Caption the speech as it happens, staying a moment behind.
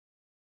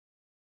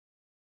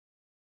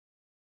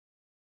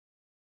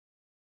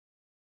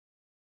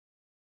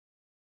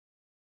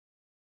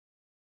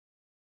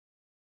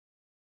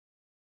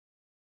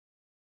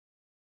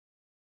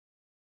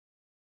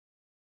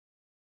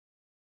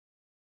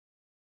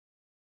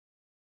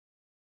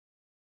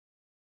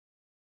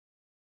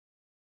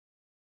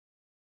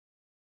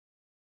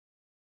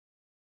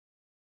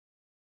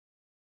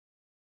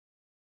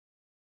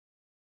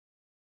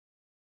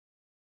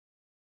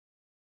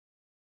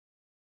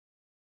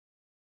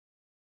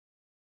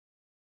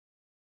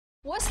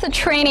What's the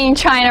trend in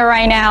China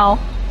right now?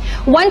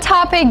 One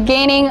topic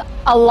gaining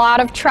a lot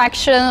of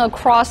traction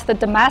across the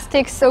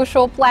domestic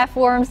social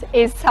platforms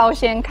is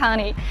Caoxian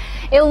County.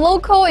 A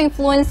local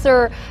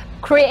influencer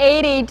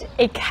created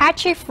a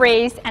catchy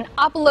phrase and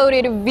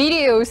uploaded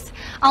videos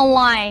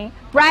online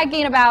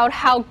bragging about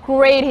how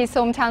great his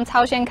hometown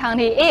Caoxian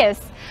County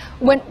is.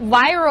 Went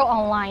viral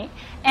online,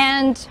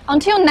 and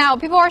until now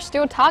people are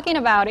still talking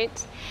about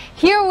it.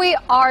 Here we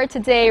are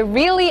today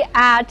really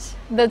at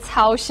the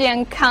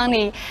Caoxian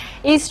County,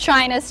 East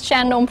China's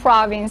Shandong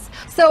province.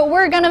 So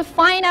we're gonna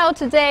find out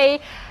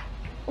today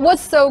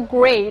what's so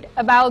great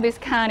about this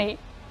county.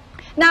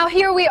 Now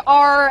here we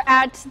are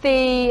at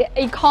the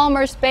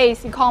e-commerce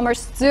base,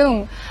 e-commerce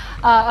zone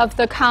of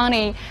the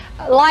county.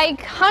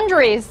 Like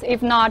hundreds,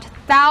 if not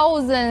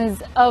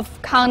thousands of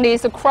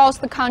counties across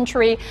the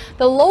country,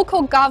 the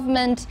local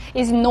government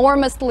is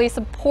enormously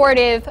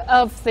supportive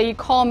of the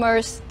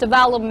e-commerce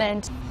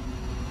development.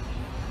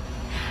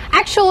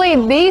 Actually,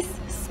 this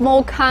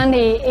small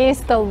county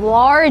is the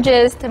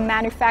largest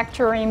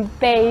manufacturing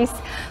base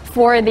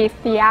for the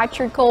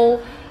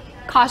theatrical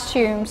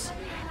costumes,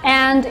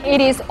 and it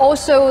is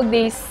also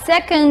the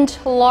second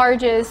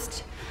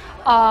largest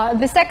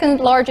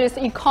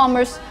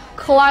e-commerce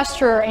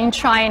cluster in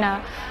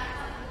China,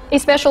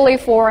 especially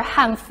for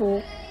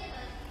Hanfu.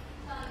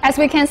 As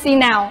we can see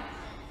now,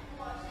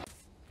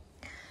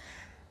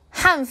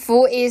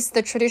 Hanfu is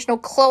the traditional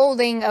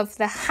clothing of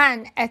the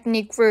Han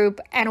ethnic group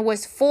and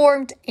was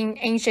formed in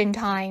ancient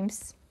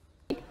times.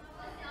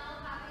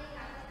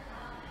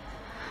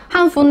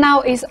 Hanfu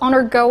now is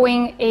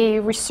undergoing a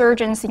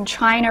resurgence in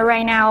China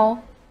right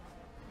now,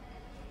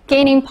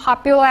 gaining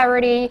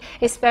popularity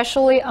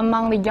especially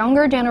among the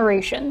younger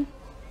generation.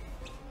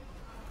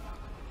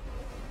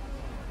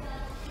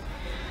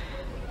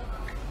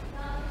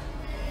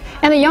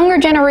 And the younger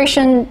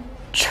generation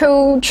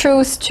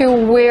choose to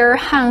wear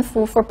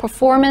Hanfu for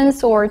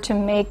performance or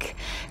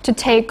to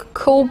take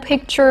cool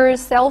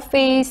pictures,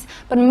 selfies,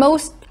 but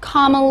most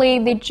commonly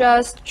they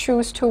just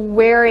choose to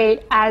wear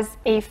it as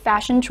a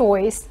fashion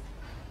choice.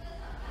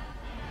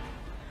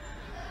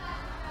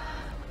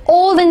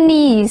 All the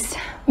needs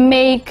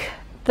make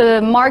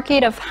the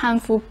market of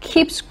Hanfu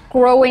keeps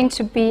growing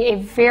to be a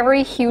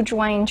very huge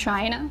one in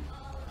China.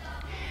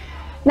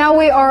 Now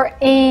we are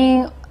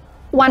in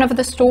one of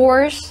the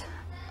stores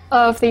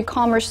of the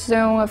commerce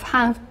zone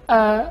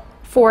of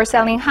for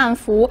selling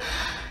Hanfu.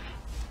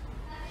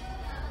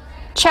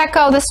 Check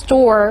out the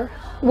store.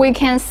 We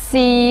can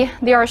see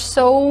there are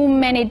so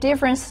many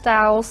different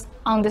styles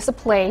on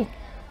display.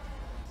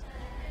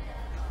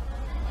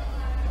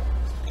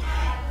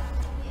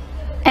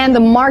 And the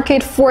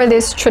market for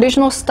this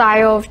traditional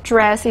style of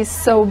dress is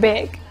so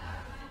big.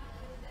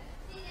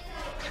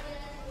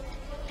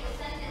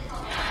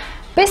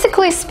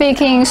 Basically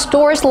speaking,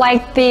 stores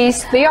like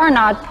these, they are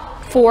not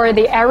for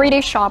the everyday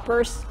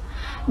shoppers.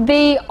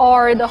 They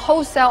are the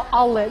wholesale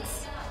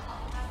outlets,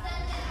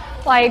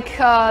 like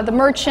the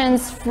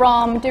merchants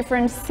from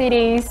different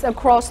cities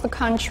across the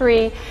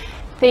country.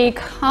 They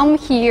come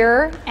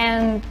here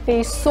and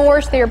they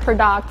source their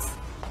products.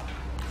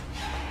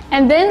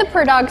 And then the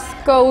products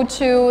go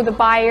to the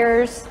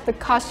buyers, the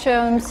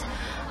customs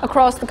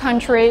across the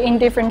country in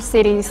different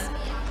cities.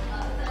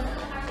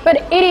 But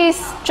it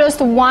is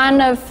just one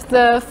of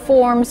the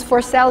forms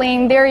for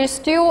selling. There is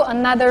still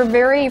another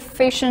very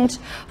efficient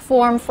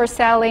form for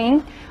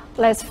selling.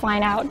 Let's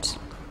find out.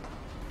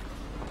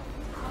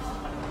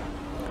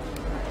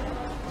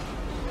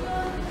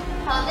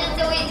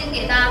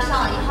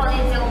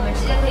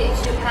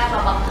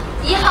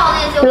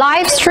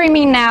 Live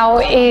streaming now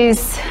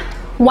is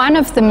one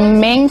of the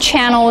main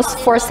channels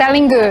for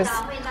selling goods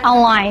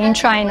online in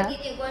China.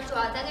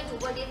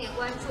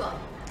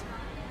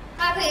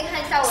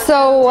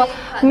 So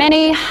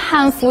many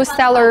Hanfu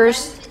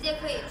sellers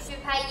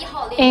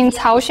in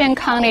Caoxian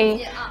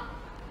County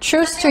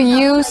choose to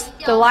use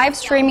the live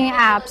streaming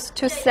apps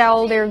to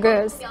sell their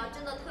goods.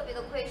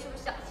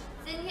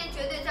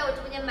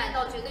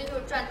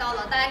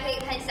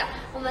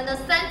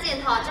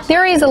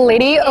 There is a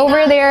lady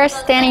over there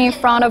standing in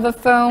front of a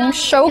phone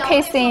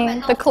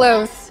showcasing the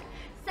clothes,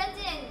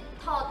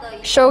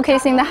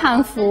 showcasing the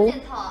Hanfu.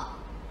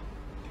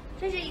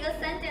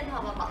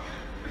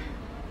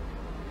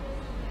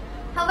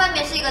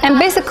 And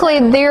basically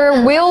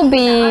there will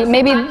be,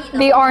 maybe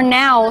there are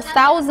now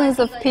thousands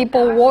of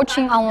people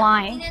watching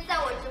online,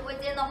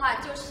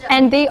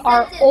 and they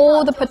are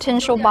all the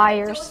potential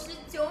buyers.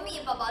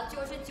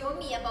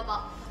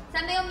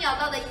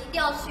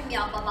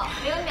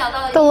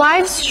 The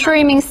live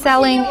streaming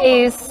selling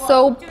is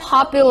so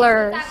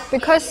popular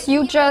because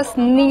you just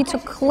need to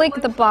click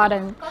the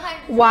button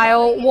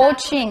while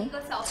watching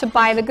to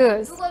buy the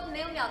goods.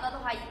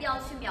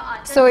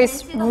 So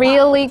it's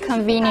really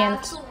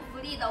convenient.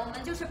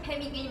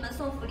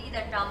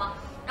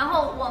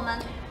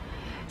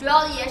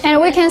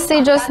 And we can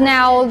see just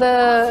now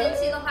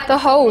the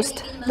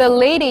host, the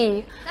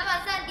lady,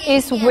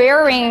 is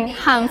wearing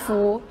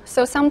Hanfu.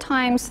 So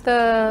sometimes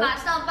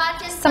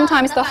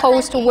the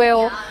host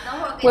will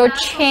will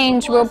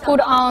change, will put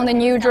on the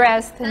new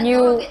dress, the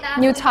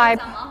new type,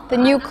 the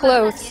new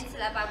clothes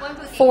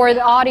for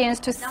the audience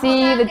to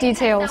see the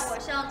details.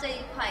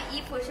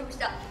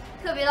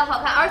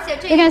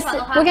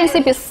 We can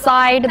see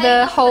beside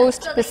the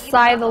host,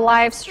 beside the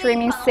live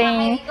streaming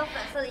scene,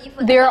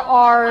 there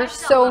are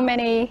so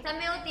many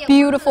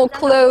beautiful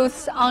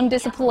clothes on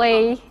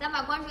display.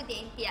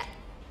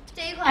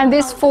 And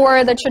this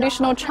for the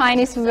traditional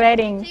Chinese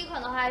wedding.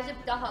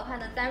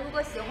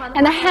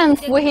 And the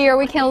Hanfu here,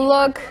 we can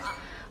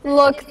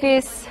look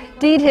these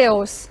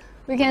details.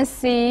 We can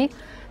see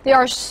there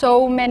are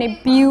so many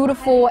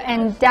beautiful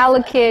and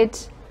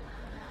delicate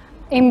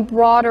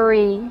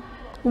embroidery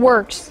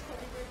works.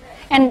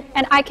 And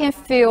I can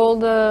feel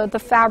the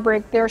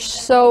fabric. They're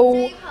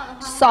so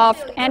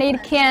soft, and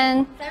it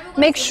can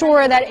make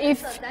sure that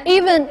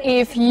even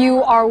if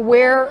you are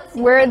wear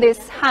this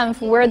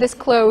Hanfu, wear this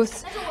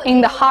clothes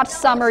in the hot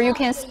summer, you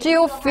can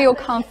still feel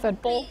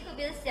comfortable.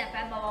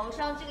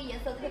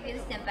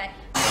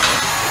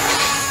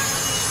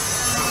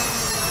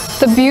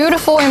 The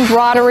beautiful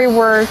embroidery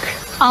work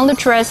on the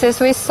dresses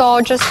we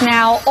saw just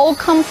now all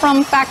come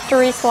from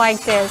factories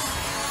like this.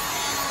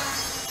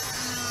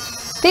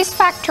 These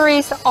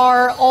factories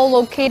are all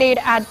located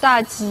at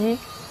Daji,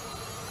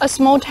 a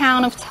small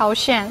town of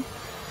Caoshan.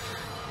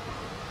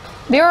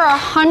 There are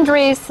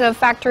hundreds of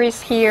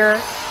factories here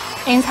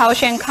in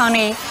Caoshan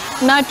County,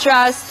 not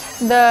just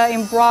the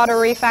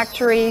embroidery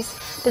factories,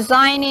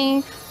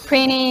 designing,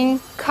 printing,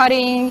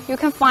 cutting. You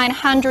can find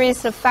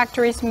hundreds of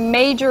factories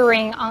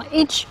majoring on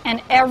each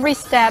and every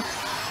step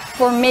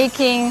for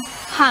making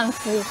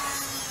Hanfu.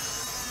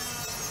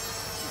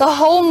 The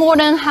whole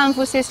modern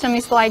Hanfu system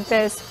is like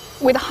this,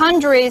 with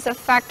hundreds of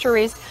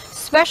factories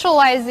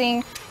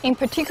specializing in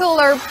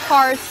particular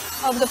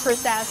parts of the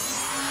process.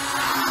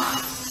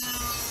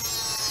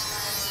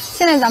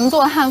 现在咱们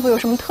做的汉服有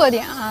什么特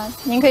点啊？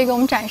您可以给我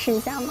们展示一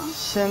下吗？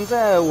现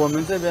在我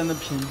们这边的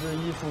品质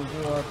衣服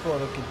就要做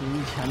的比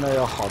以前的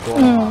要好多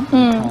了。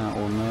你看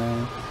我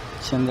们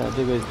现在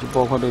这个就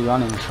包括这个圆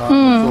领车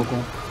做工，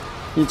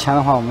以前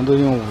的话我们都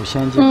用5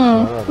仙级盒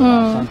的，对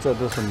吧？像这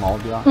都是毛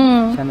标，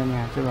现在你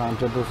看基本上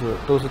这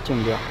都是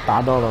竞标，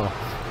达到了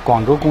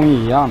广州工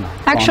艺一样的。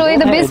Actually,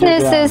 the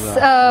businesses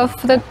of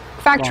the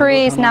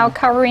factory is now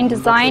covering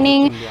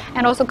designing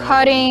and also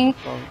cutting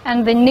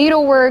and the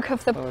needlework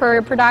of the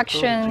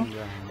production.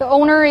 The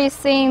owner is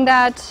saying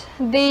that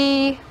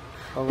they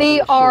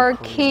are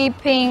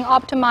keeping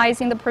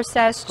optimizing the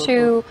process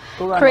to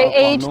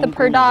create the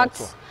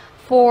products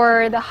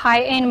for the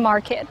high-end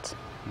market.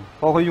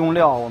 包括用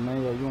料，我们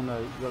也用的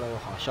越来越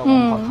好，效果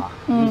好大。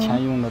以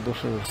前用的都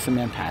是四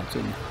面盘最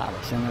差的，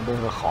现在都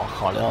是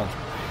好料子。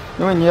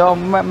因为你要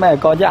卖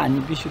高价，你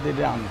必须得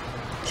这样的。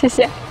谢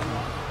谢。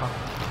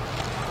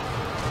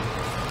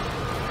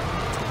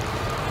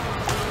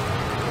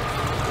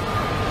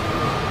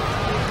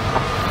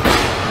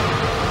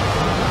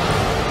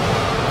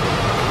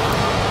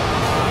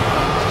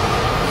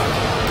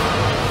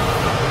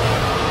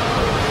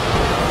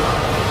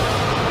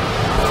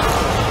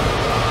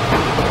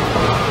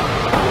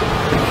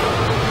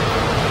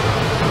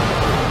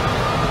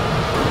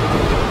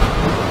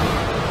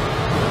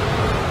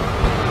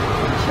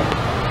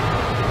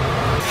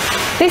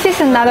 This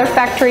is another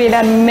factory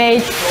that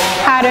makes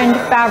patterned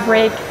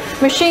fabric.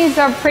 Machines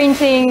are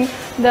printing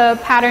the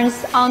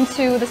patterns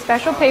onto the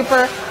special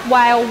paper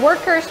while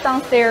workers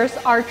downstairs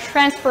are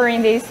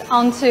transferring this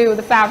onto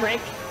the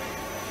fabric.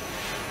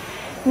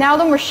 Now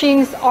the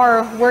machines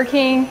are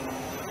working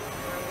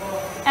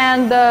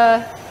and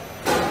the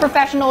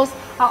professionals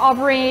are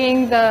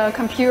operating the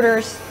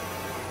computers.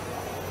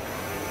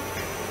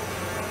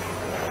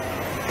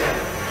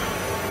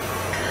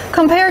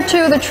 Compared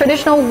to the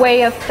traditional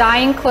way of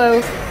dyeing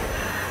clothes,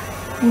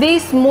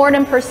 this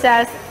modern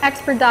process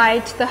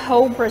expedites the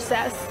whole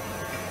process.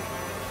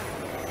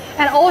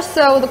 And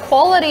also the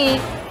quality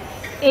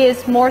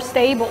is more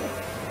stable.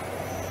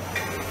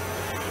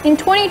 In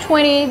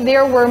 2020,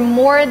 there were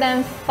more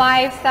than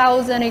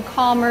 5,000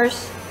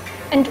 e-commerce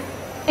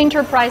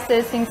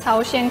enterprises in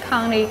Caoshan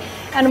County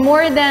and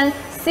more than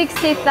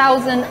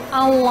 60,000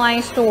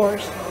 online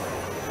stores.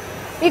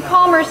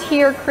 E-commerce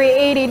here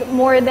created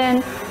more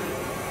than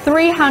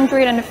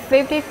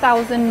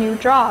 350,000 new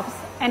jobs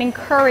and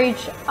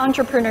encouraged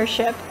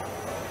entrepreneurship.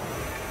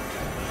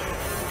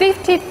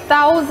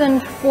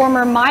 50,000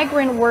 former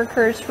migrant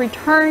workers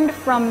returned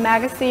from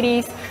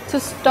megacities to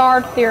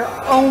start their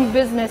own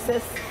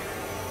businesses.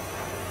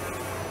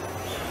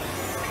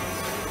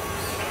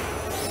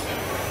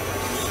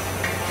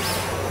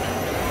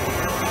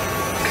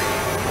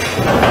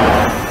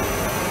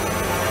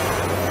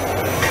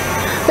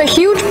 The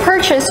huge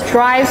purchase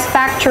drives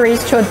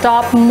factories to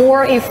adopt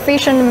more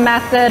efficient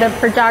method of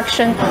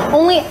production.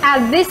 Only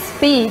at this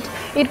speed,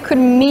 it could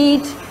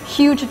meet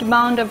huge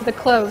demand of the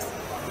clothes.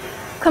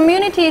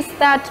 Communities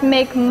that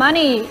make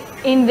money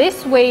in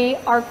this way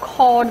are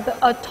called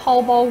a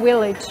Taobao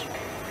village.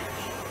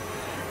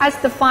 As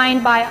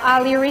defined by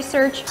Ali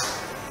Research,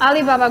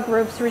 Alibaba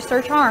Group's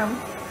research arm.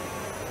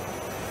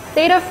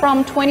 Data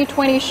from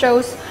 2020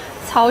 shows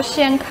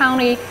Caoxian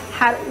County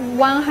had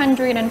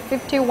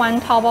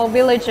 151 Taobao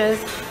villages,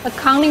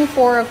 accounting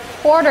for a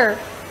quarter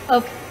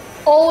of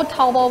all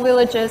Taobao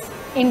villages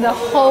in the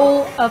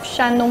whole of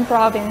Shandong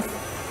province.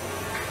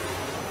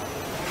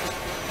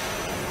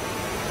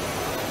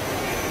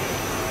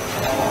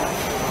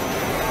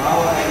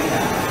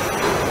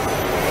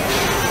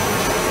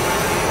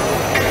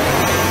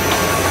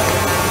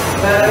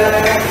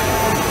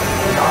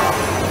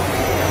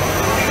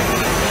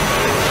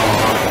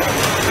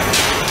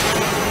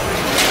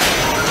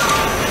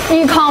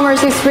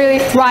 E-commerce is really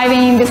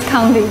thriving in this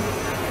county.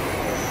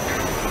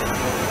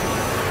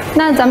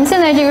 那咱们现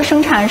在这个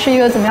生产是一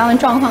个怎么样的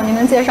状况？您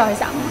能介绍一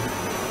下吗？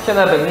现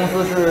在本公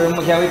司是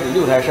目前为止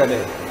6台设备，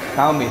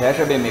然后每台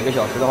设备每个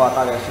小时的话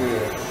大概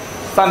是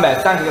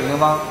330个平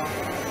方。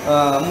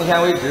目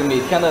前为止每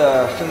天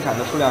的生产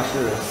的数量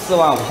是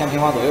45000平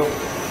方左右。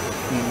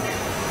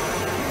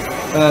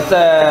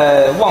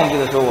在旺季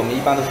的时候，我们一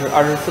般都是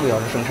24个小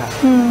时生产。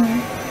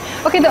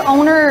Okay, the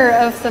owner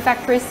of the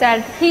factory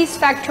said his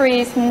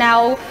factories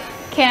now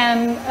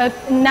can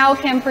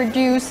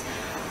produce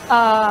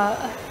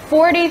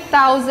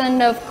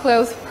 40,000 of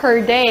clothes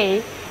per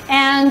day,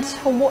 and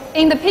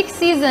in the peak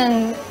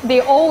season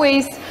they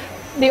always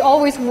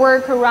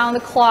work around the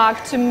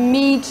clock to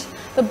meet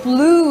the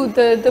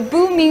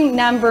booming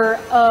number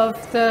of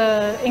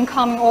the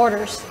incoming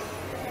orders.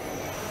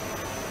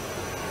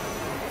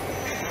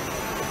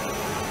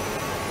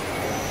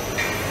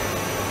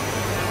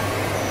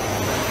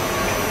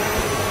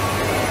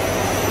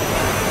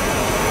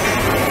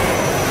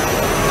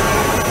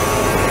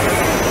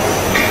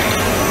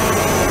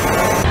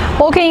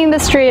 Walking in the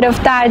street of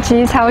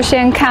Daji,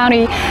 Caoxian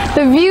County,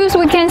 the views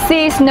we can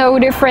see is no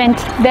different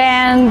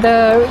than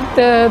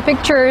the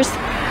pictures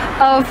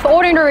of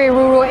ordinary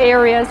rural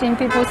areas in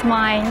people's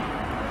mind.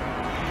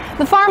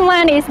 The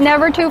farmland is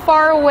never too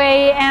far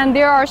away and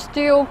there are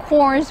still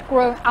corns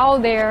growing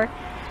out there.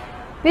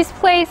 This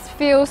place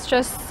feels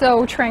just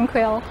so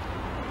tranquil.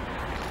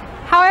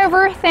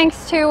 However,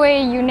 thanks to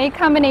a unique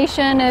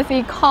combination of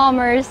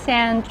e-commerce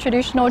and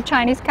traditional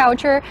Chinese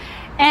culture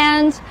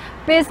and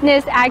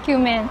business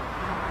acumen,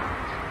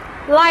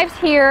 lives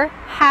here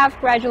have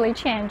gradually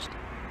changed.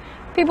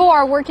 People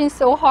are working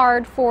so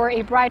hard for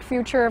a bright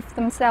future of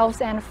themselves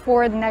and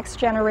for the next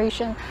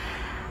generation.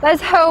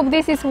 Let's hope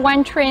this is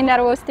one trend that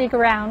will stick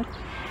around.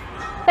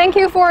 Thank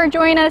you for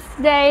joining us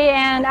today,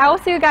 and I will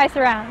see you guys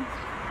around.